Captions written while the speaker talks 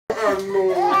I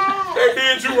know. They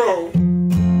did you wrong.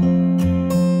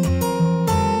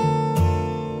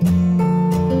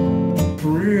 For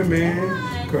real,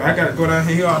 man. Cause I gotta go down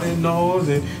here all that noise,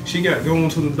 and she gotta go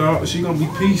into the doctor. She gonna be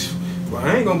peaceful. Well,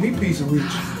 I ain't gonna be peaceful with you.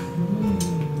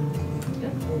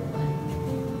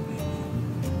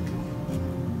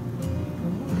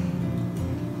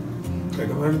 Take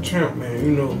a lot of tramp, man,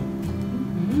 you know.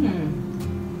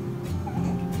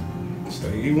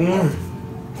 Stay one.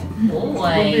 Boy. You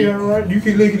gonna be alright. You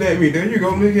keep looking at me. There you go,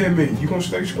 look at me. You gonna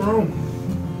stay strong.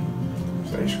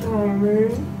 Stay strong, man.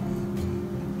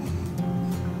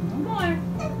 One more.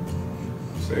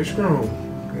 Stay strong.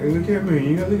 Hey, look at me.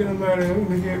 You gotta look at nobody else.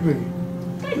 Look at me.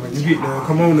 When you get down,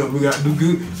 come on up. We gotta do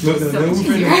good. Look, now we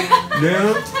finna.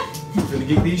 Now, we finna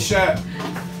get these shots.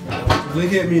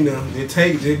 Look at me now. They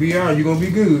take, they be alright. You gonna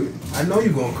be good. I know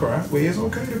you gonna cry, but it's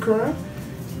okay to cry.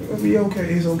 It's gonna be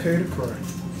okay. It's okay to cry.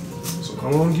 So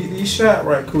come on, get these shots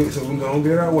right quick, so we gonna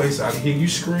get our way. So I can hear you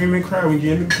scream and cry when you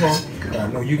get in the car. I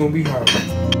know you gonna be hard.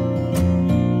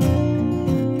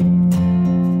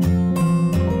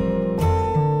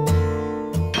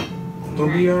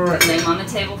 Gonna be alright. Lay him on the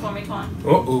table for me, Quan.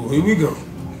 Uh-oh, here we go.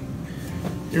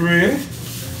 You ready?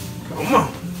 Come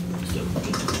on.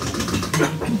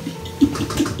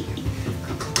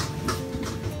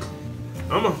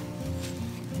 Come on.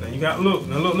 Now you got look.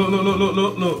 Now look now.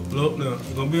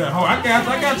 You're gonna be like, hold, I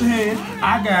got your hand.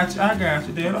 I got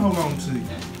you, Dad. Hold on to you.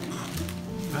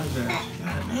 I got you.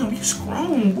 God damn, you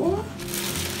strong, boy.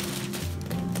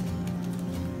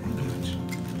 I got you.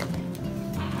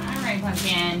 Alright,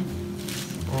 Pumpkin.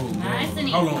 Oh, Nice and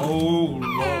easy. hold on. Oh,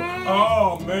 Lord.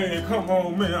 Oh, man. Come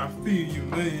on, man. I feel you,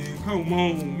 man. Come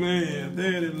on, man.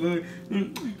 Daddy, look.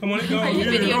 Come on, let's go. Are you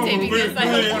videotaping this? Man,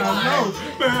 I know.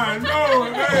 Man, I know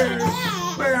it, man.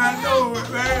 Man, I know it,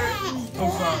 man.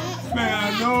 I'm sorry. Man,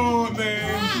 I know it,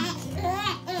 man.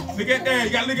 Look at Daddy.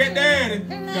 You gotta look at Daddy. You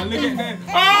gotta look at Daddy.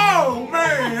 Oh,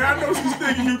 man. I know she's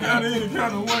sticking you down any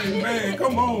kind of way, man.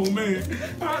 Come on, man.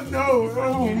 I know it.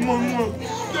 Oh, mama.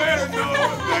 Daddy know it.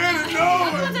 Daddy know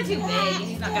it. Those are too big.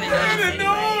 He's not gonna Daddy know.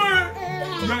 know it.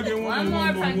 You gotta get One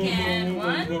more, Pumpkin.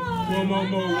 One more. One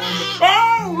more.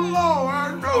 Oh, Lord. I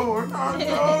know it. I know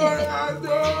it. I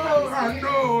know it. I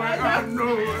know it. I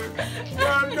know it. I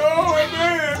know it,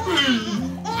 man. Please.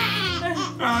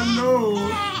 I know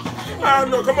it. I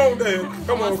know. Come on, Dad.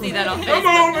 Come on. See that on Come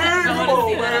on, man. I Come wanna on,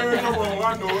 see that on man. Come on. I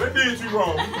know. They did you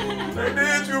wrong. They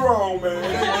did you wrong, man. They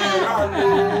did. I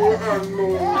know. I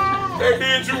know. They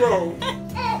did you wrong.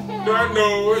 I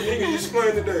know. You can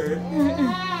explain to Dad.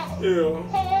 Yeah.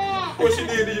 What she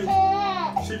did to you?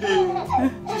 She did.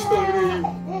 She stung it in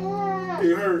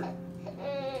you. It hurt.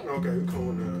 Okay, come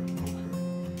on now.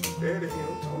 Okay. Daddy, I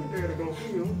told you Daddy gonna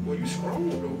heal. Well, you strong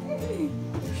though.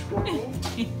 You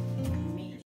strong.